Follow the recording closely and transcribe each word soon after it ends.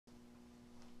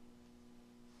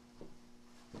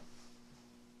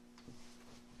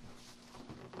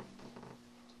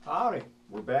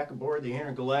back aboard the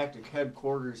intergalactic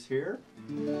headquarters here.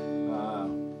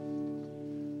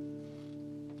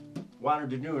 Wanted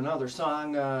to do another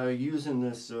song using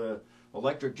this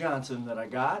electric Johnson that I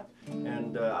got,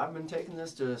 and I've been taking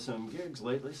this to some gigs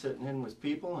lately, sitting in with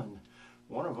people, and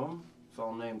one of them, a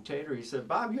fellow named Tater, he said,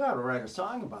 "Bob, you ought to write a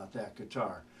song about that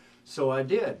guitar." So I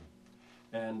did,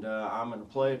 and I'm going to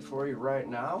play it for you right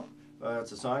now.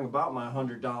 It's a song about my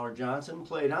 $100 Johnson,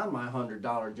 played on my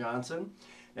 $100 Johnson,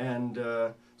 and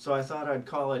so I thought I'd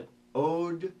call it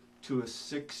Ode to a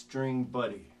Six-String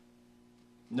Buddy.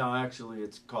 No, actually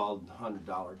it's called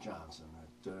 $100 Johnson.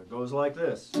 It goes like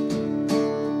this.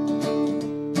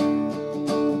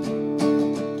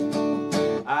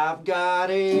 I've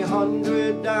got a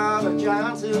 $100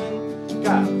 Johnson,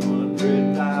 got a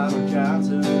 $100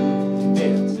 Johnson.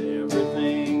 It's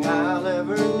everything I'll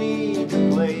ever need to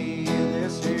play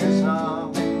this here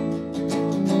song.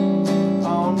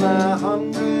 On my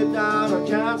 $100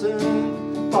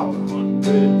 Johnson, bought a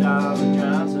 $100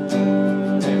 Johnson,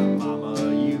 and mama,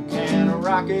 you can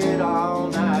rock it all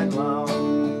night long.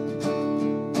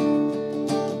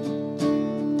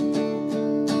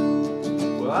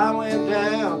 Well, I went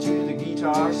down to the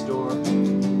guitar store,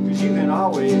 'cause you can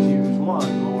always use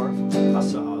one more. I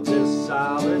saw this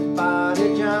solid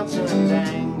body Johnson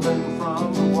dangling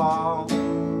from the wall.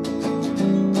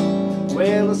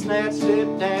 Well, I snatched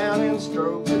it down and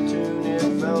stroked the tune.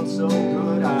 It felt so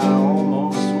good I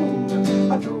almost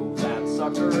swooned. I drove that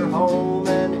sucker home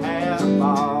and had a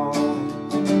ball.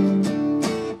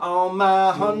 On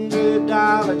my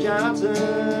 $100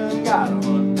 Johnson, got a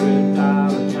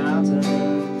 $100 Johnson.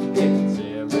 It's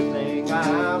everything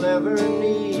I'll ever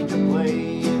need to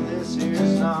play this here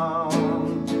song.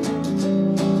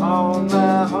 On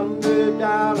my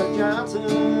 $100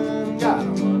 Johnson, got a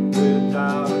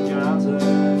 $100 Johnson,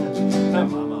 and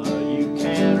mama, you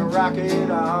can rock it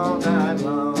all night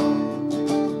long.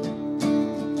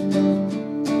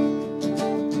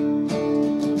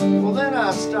 Well, then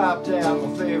I stopped at my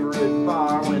favorite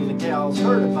bar when the gals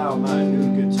heard about my new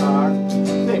guitar.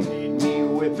 They made me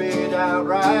whip it out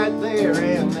right there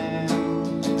and then.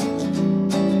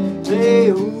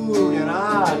 They oohed and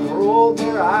aaahed and rolled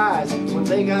their eyes when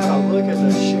they got a look at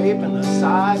the shape and the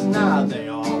size. Now they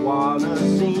all wanna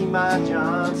see my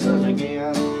Johnson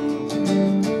again.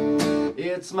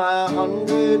 It's my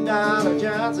 $100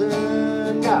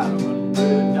 Johnson, got a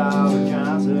 $100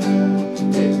 Johnson.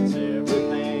 It's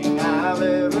everything I'll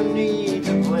ever need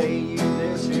to play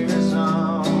this here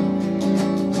song.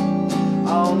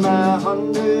 On my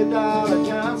 $100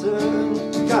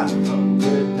 Johnson, got a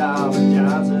 $100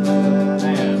 Johnson,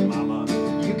 and mama,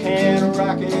 you can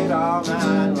rock it all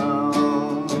night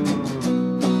long.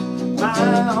 My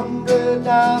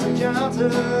 $100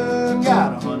 Johnson,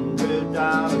 got a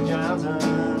 $100 Johnson.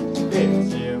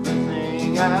 It's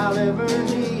everything I'll ever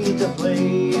need to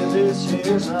play this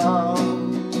here song.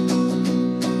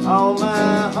 On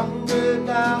my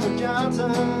 $100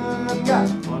 Johnson, got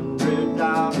a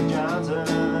 $100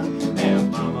 Johnson,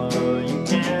 and mama, you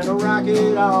can rock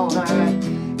it all night.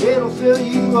 It'll fill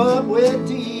you up with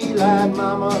delight,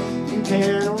 mama, you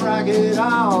can rock it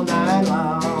all night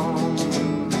long.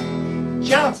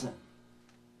 Johnson!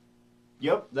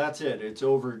 Yep, that's it. It's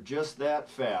over just that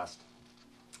fast,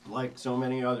 like so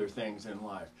many other things in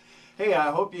life. Hey, I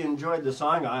hope you enjoyed the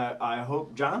song. I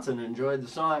hope Johnson enjoyed the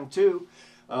song too.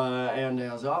 And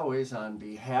as always, on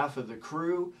behalf of the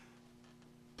crew,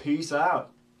 peace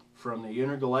out from the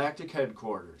intergalactic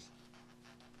headquarters.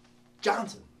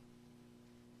 Johnson.